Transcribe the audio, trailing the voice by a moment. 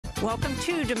Welcome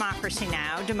to Democracy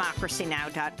Now!,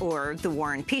 democracynow.org, The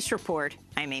War and Peace Report.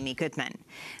 I'm Amy Goodman.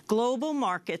 Global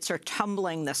markets are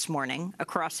tumbling this morning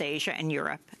across Asia and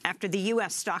Europe after the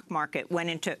U.S. stock market went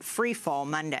into free fall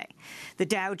Monday. The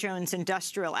Dow Jones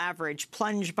Industrial Average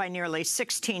plunged by nearly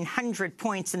 1,600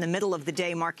 points in the middle of the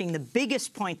day, marking the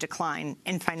biggest point decline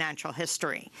in financial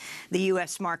history. The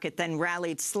U.S. market then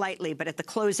rallied slightly, but at the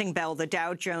closing bell, the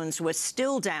Dow Jones was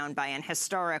still down by an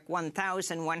historic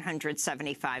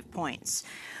 1,175 points.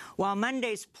 While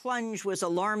Monday's plunge was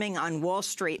alarming on Wall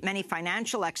Street, many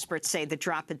financial experts say the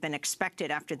drop had been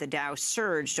expected after the Dow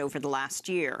surged over the last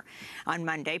year. On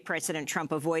Monday, President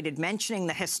Trump avoided mentioning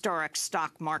the historic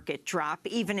stock market drop,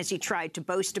 even as he tried to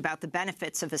boast about the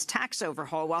benefits of his tax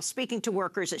overhaul while speaking to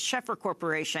workers at Schaeffer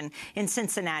Corporation in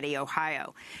Cincinnati,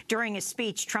 Ohio. During his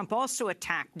speech, Trump also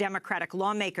attacked Democratic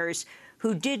lawmakers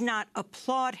who did not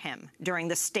applaud him during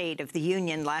the State of the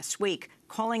Union last week,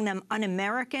 calling them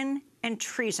un-American and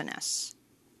treasonous.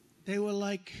 They were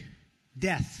like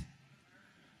death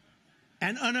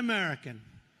and un-American.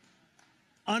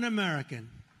 Un-American.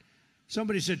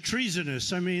 Somebody said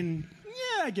treasonous. I mean,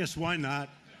 yeah, I guess why not?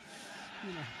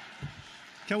 You know,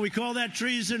 can we call that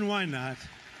treason? Why not?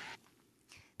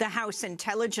 The House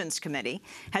Intelligence Committee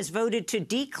has voted to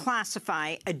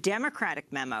declassify a Democratic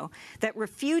memo that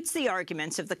refutes the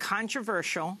arguments of the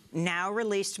controversial,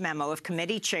 now-released memo of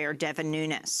Committee Chair Devin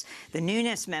Nunes. The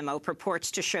Nunes memo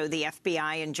purports to show the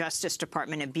FBI and Justice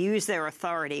Department abused their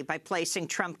authority by placing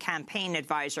Trump campaign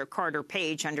advisor Carter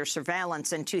Page under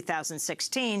surveillance in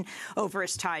 2016 over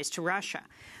his ties to Russia.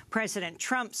 President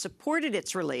Trump supported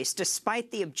its release despite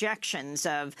the objections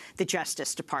of the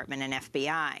Justice Department and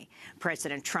FBI.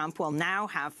 President Trump will now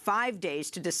have 5 days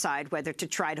to decide whether to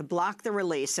try to block the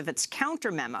release of its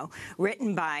counter-memo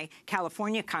written by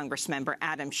California Congressmember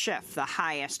Adam Schiff, the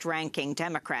highest-ranking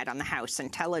Democrat on the House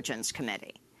Intelligence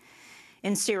Committee.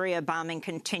 In Syria, bombing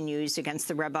continues against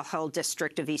the rebel-held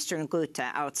district of eastern Ghouta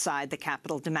outside the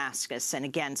capital Damascus and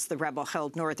against the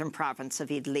rebel-held northern province of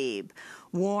Idlib.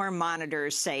 War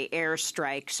monitors say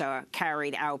airstrikes are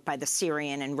carried out by the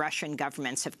Syrian and Russian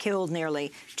governments have killed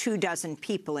nearly 24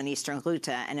 people in eastern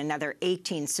Ghouta and another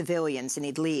 18 civilians in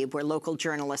Idlib, where local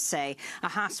journalists say a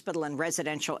hospital and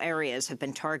residential areas have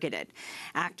been targeted.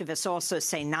 Activists also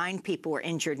say 9 people were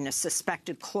injured in a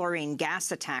suspected chlorine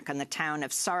gas attack on the town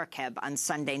of Sarakeb on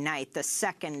Sunday night, the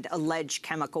second alleged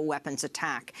chemical weapons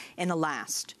attack in the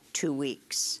last 2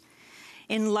 weeks.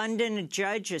 In London, a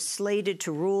judge is slated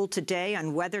to rule today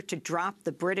on whether to drop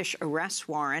the British arrest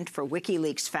warrant for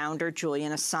WikiLeaks founder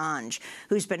Julian Assange,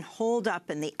 who's been holed up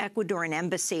in the Ecuadorian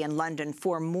embassy in London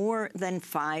for more than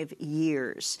 5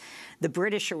 years. The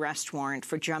British arrest warrant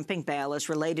for jumping bail is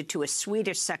related to a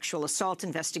Swedish sexual assault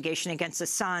investigation against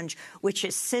Assange, which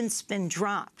has since been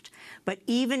dropped. But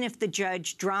even if the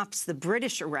judge drops the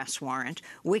British arrest warrant,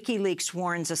 WikiLeaks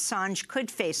warns Assange could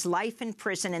face life in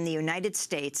prison in the United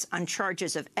States on charges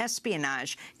of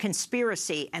espionage,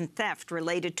 conspiracy, and theft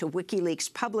related to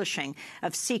WikiLeaks' publishing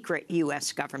of secret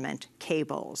U.S. government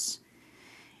cables.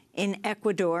 In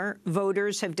Ecuador,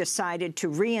 voters have decided to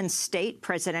reinstate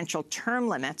presidential term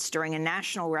limits during a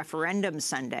national referendum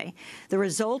Sunday. The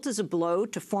result is a blow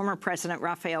to former President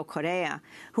Rafael Correa,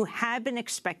 who had been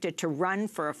expected to run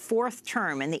for a 4th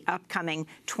term in the upcoming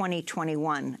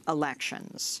 2021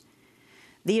 elections.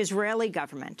 The Israeli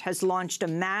government has launched a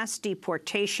mass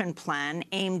deportation plan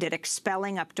aimed at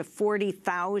expelling up to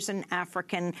 40,000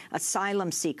 African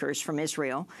asylum seekers from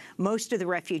Israel. Most of the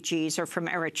refugees are from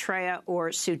Eritrea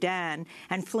or Sudan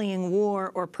and fleeing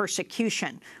war or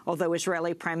persecution, although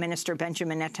Israeli Prime Minister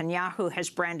Benjamin Netanyahu has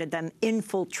branded them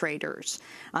infiltrators.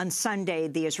 On Sunday,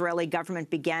 the Israeli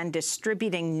government began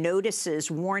distributing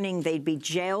notices warning they'd be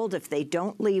jailed if they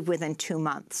don't leave within 2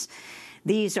 months.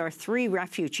 These are 3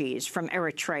 refugees from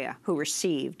Eritrea who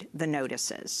received the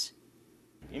notices.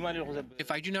 If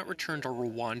I do not return to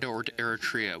Rwanda or to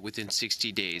Eritrea within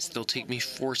 60 days, they'll take me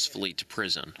forcefully to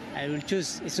prison. I will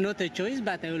choose. It's not a choice,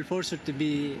 but I will force her to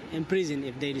be in prison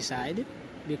if they decide,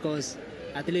 because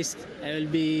at least I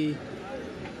will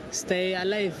stay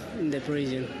alive in the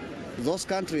prison. Those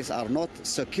countries are not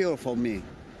secure for me.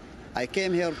 I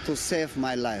came here to save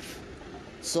my life.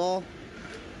 So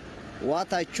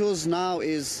what I choose now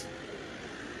is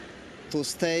to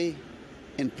stay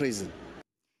in prison.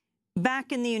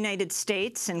 Back in the United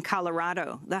States, in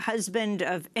Colorado, the husband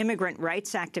of immigrant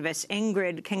rights activist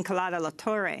Ingrid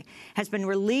Quincelada-Latorre has been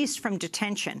released from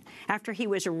detention after he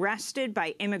was arrested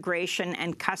by Immigration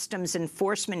and Customs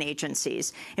Enforcement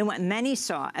agencies in what many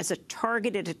saw as a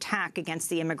targeted attack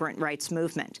against the immigrant rights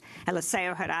movement.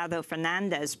 Eliseo Gerardo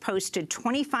Fernandez posted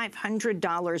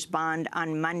 $2,500 bond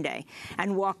on Monday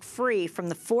and walked free from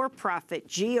the for-profit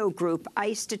Geo Group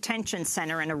ICE Detention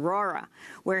Center in Aurora,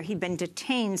 where he'd been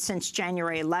detained since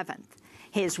January 11th.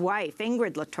 His wife,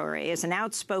 Ingrid Latorre, is an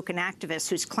outspoken activist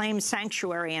who's claimed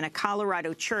sanctuary in a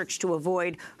Colorado church to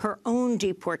avoid her own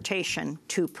deportation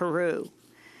to Peru.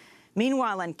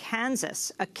 Meanwhile, in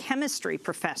Kansas, a chemistry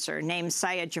professor named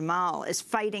Syed Jamal is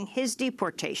fighting his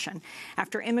deportation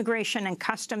after Immigration and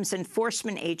Customs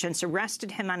Enforcement agents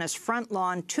arrested him on his front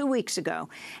lawn 2 weeks ago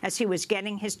as he was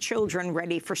getting his children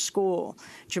ready for school.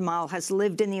 Jamal has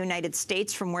lived in the United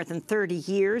States for more than 30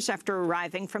 years after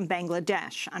arriving from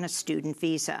Bangladesh on a student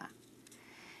visa.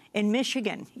 In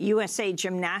Michigan, USA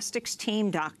Gymnastics team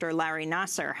doctor Larry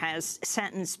Nassar has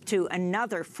sentenced to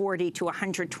another 40 to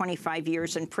 125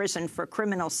 years in prison for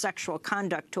criminal sexual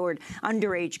conduct toward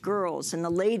underage girls in the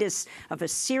latest of a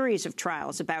series of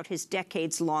trials about his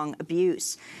decades-long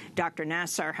abuse. Dr.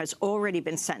 Nassar has already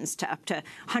been sentenced to up to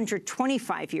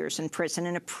 125 years in prison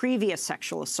in a previous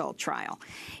sexual assault trial.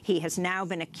 He has now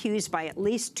been accused by at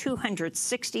least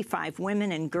 265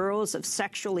 women and girls of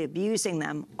sexually abusing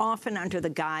them, often under the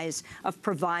guise of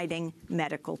providing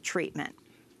medical treatment.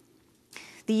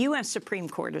 The U.S. Supreme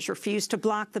Court has refused to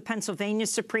block the Pennsylvania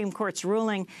Supreme Court's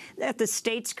ruling that the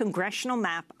state's congressional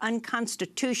map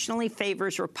unconstitutionally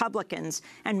favors Republicans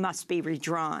and must be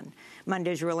redrawn.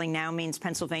 Monday's ruling now means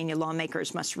Pennsylvania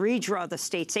lawmakers must redraw the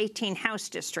state's 18 House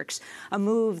districts, a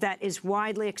move that is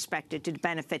widely expected to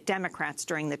benefit Democrats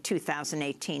during the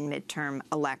 2018 midterm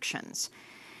elections.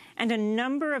 And a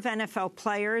number of NFL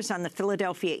players on the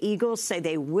Philadelphia Eagles say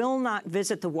they will not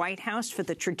visit the White House for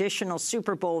the traditional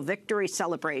Super Bowl victory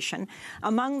celebration.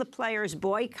 Among the players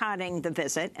boycotting the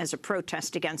visit as a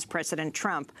protest against President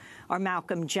Trump are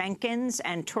Malcolm Jenkins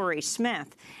and Torrey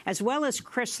Smith, as well as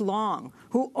Chris Long,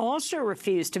 who also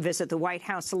refused to visit the White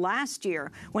House last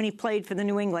year when he played for the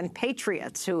New England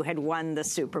Patriots, who had won the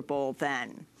Super Bowl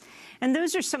then. And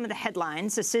those are some of the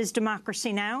headlines. This is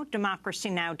Democracy Now!,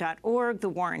 democracynow.org, The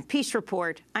War and Peace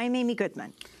Report. I'm Amy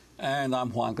Goodman. And I'm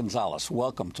Juan Gonzalez.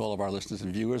 Welcome to all of our listeners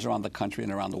and viewers around the country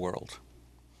and around the world.